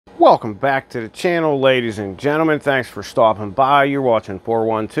Welcome back to the channel, ladies and gentlemen. Thanks for stopping by. You're watching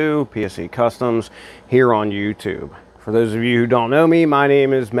 412 PSE Customs here on YouTube. For those of you who don't know me, my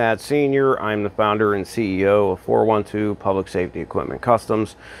name is Matt Sr. I'm the founder and CEO of 412 Public Safety Equipment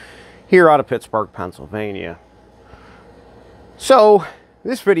Customs here out of Pittsburgh, Pennsylvania. So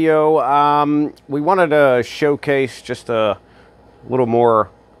this video, we wanted to showcase just a little more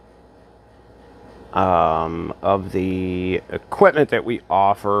of the equipment that we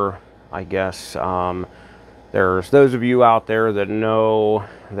offer. I guess there's those of you out there that know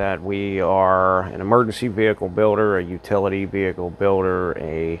that we are an emergency vehicle builder, a utility vehicle builder,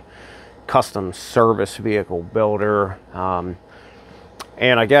 a custom service vehicle builder, and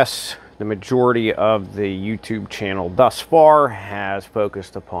I guess the majority of the YouTube channel thus far has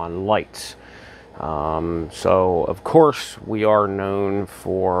focused upon lights. So of course we are known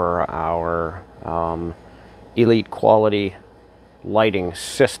for our elite quality lighting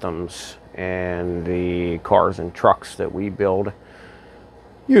systems and the cars and trucks that we build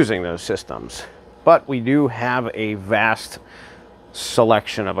using those systems. But we do have a vast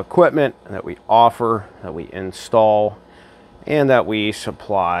selection of equipment that we offer, that we install, and that we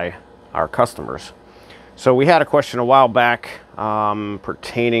supply our customers. So we had a question a while back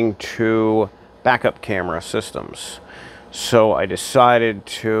pertaining to backup camera systems. So I decided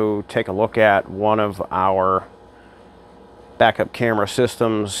to take a look at one of our backup camera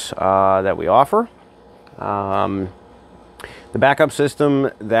systems that we offer. The backup system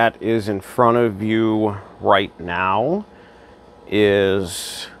that is in front of you right now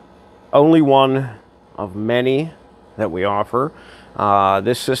is only one of many that we offer.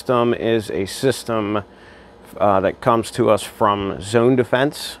 This system is a system that comes to us from Zone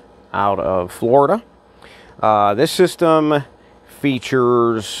Defense out of Florida. This system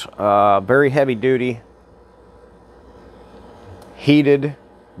features very heavy duty heated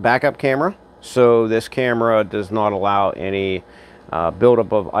backup camera. So this camera does not allow any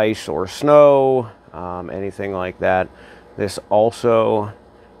buildup of ice or snow, anything like that. This also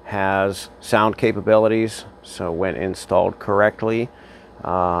has sound capabilities. So when installed correctly,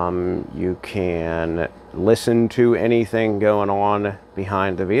 you can listen to anything going on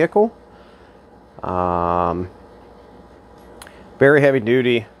behind the vehicle. Very heavy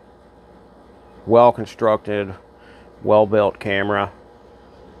duty, well constructed, well built camera.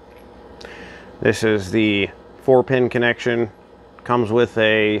 This is the 4-pin connection. Comes with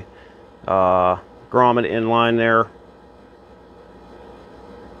a grommet inline there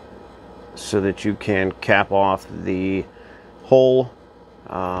so that you can cap off the hole.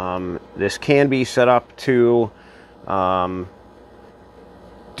 This can be set up to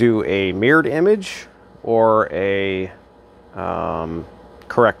do a mirrored image or a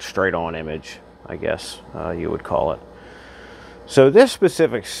correct straight-on image, I guess you would call it. So this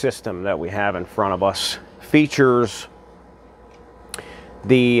specific system that we have in front of us features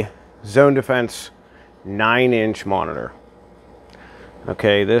the Zone Defense 9-inch monitor.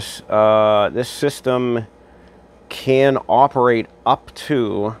 Okay, this system can operate up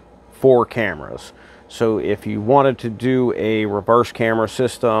to 4 cameras. So if you wanted to do a reverse camera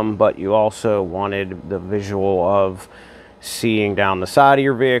system, but you also wanted the visual of seeing down the side of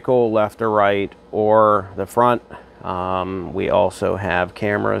your vehicle, left or right, or the front, we also have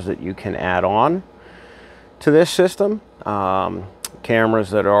cameras that you can add on to this system. Cameras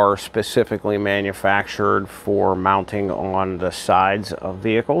that are specifically manufactured for mounting on the sides of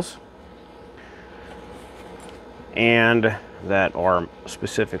vehicles, and that are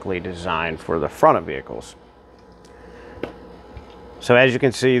specifically designed for the front of vehicles. So as you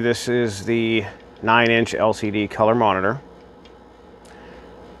can see, this is the 9-inch LCD color monitor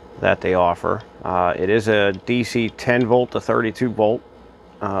that they offer. It is a DC 10 volt to 32 volt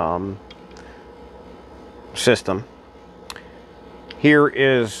system. Here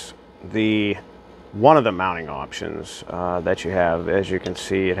is one of the mounting options that you have. As you can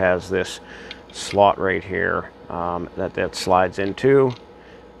see, it has this slot right here that slides into,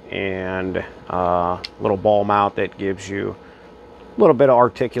 and a little ball mount that gives you a little bit of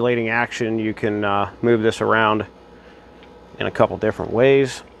articulating action. You can move this around in a couple different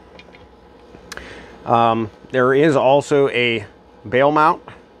ways. There is also a bail mount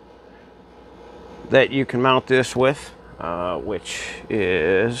that you can mount this with, which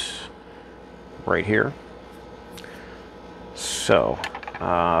is right here. So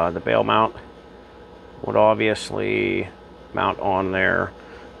the bail mount would obviously mount on there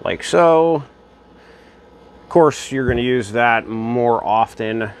like so. Of course, you're going to use that more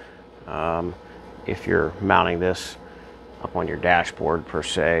often if you're mounting this up on your dashboard per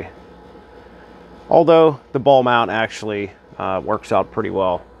se. Although the ball mount actually works out pretty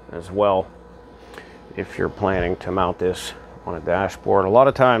well as well if you're planning to mount this on a dashboard. A lot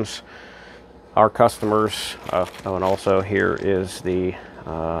of times our customers, oh, and also here is the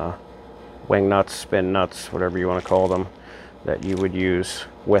wing nuts, spin nuts, whatever you want to call them, that you would use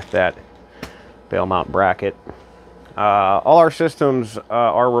with that bail mount bracket. All our systems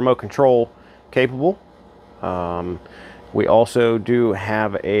are remote control capable. We also do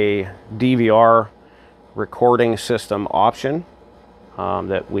have a DVR recording system option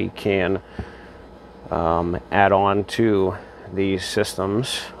that we can add on to these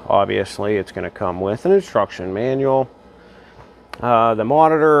systems. Obviously, it's going to come with an instruction manual. The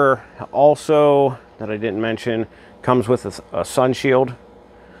monitor also, that I didn't mention, comes with a sun shield.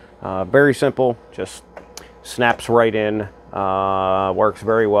 Very simple, just snaps right in. Works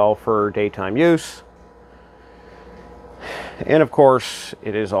very well for daytime use. And of course,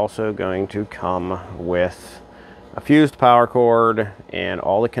 it is also going to come with a fused power cord and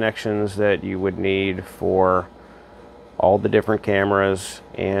all the connections that you would need for all the different cameras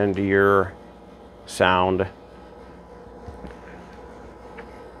and your sound.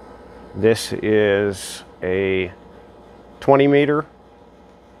 This is a 20 meter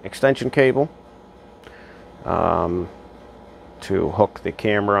extension cable to hook the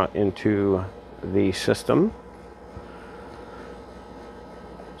camera into the system.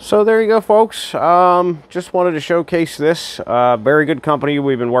 So there you go, folks. Just wanted to showcase this. Very good company.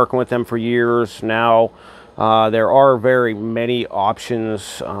 We've been working with them for years now. There are very many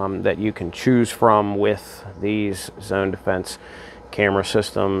options that you can choose from with these Zone Defense camera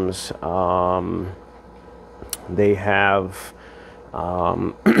systems. They have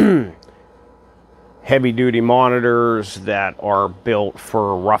heavy-duty monitors that are built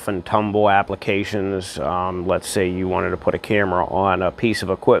for rough and tumble applications. Let's say you wanted to put a camera on a piece of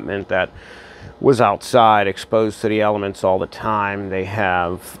equipment that was outside, exposed to the elements all the time. They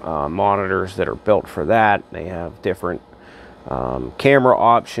have monitors that are built for that. They have different camera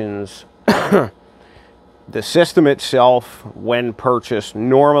options. The system itself, when purchased,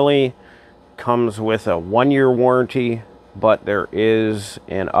 normally comes with a 1-year warranty, but there is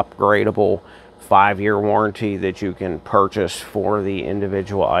an upgradable 5-year warranty that you can purchase for the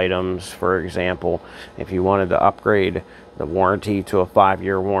individual items. For example, if you wanted to upgrade the warranty to a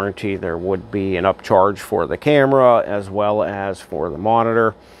 5-year warranty, there would be an upcharge for the camera as well as for the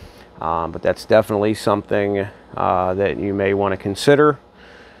monitor. But that's definitely something that you may want to consider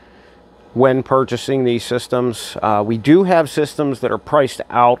when purchasing these systems. We do have systems that are priced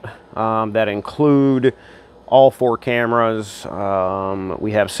out that include all 4 cameras.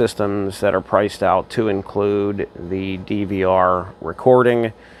 We have systems that are priced out to include the DVR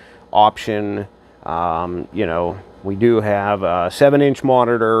recording option. You know, we do have a 7-inch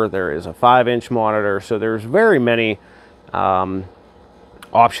monitor. There is a 5-inch monitor. So there's very many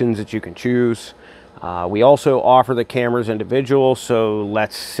options that you can choose. We also offer the cameras individual. So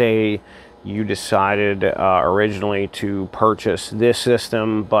let's say you decided originally to purchase this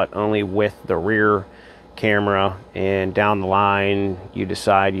system, but only with the rear camera, and down the line you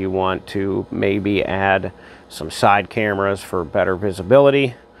decide you want to maybe add some side cameras for better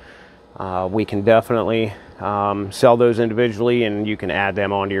visibility. We can definitely sell those individually, and you can add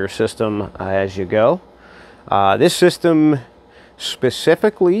them onto your system as you go. This system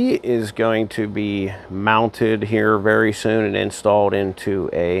specifically is going to be mounted here very soon and installed into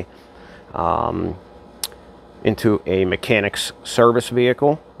a mechanic's service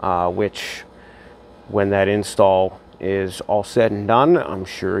vehicle, which when that install is all said and done, I'm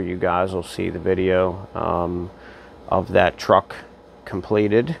sure you guys will see the video of that truck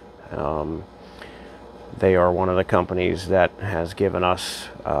completed. They are one of the companies that has given us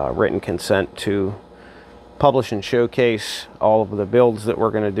written consent to publish and showcase all of the builds that we're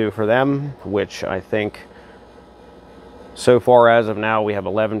going to do for them, which I think so far as of now we have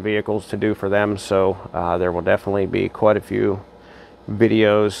 11 vehicles to do for them. So there will definitely be quite a few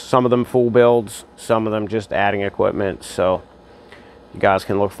videos, some of them full builds, some of them just adding equipment. So you guys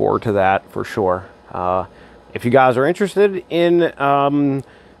can look forward to that for sure. If you guys are interested in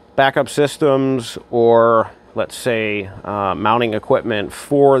backup systems, or let's say mounting equipment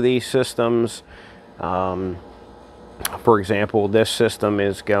for these systems, for example, this system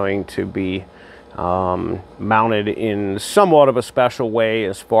is going to be mounted in somewhat of a special way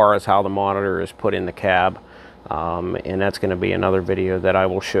as far as how the monitor is put in the cab. And that's going to be another video that I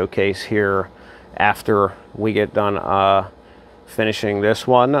will showcase here after we get done finishing this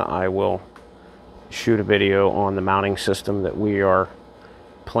one. I will shoot a video on the mounting system that we are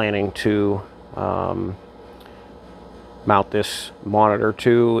planning to mount this monitor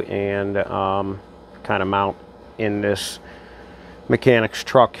to, and kind of mount in this mechanic's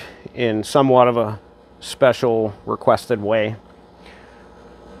truck in somewhat of a special requested way.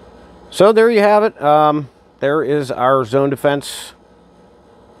 So there you have it. There is our Zone Defense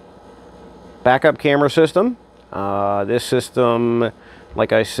backup camera system. This system,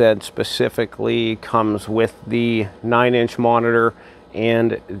 like I said, specifically comes with the 9-inch monitor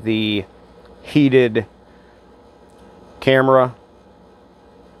and the heated camera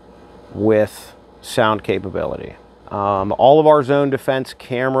with sound capability. All of our Zone Defense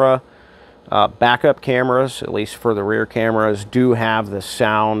camera backup cameras, at least for the rear cameras, do have the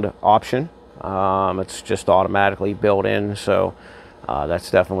sound option. It's just automatically built in, so that's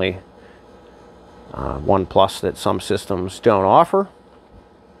definitely one plus that some systems don't offer.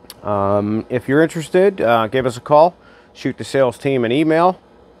 If you're interested, give us a call, shoot the sales team an email,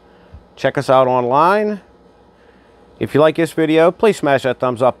 check us out online. If you like this video, please smash that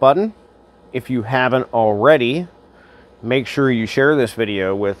thumbs up button. If you haven't already, make sure you share this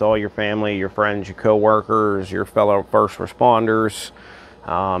video with all your family, your friends, your co-workers, your fellow first responders.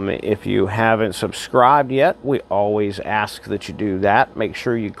 If you haven't subscribed yet, we always ask that you do that. Make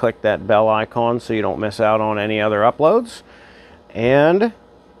sure you click that bell icon so you don't miss out on any other uploads. And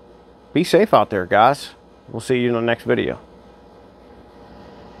be safe out there, guys. We'll see you in the next video.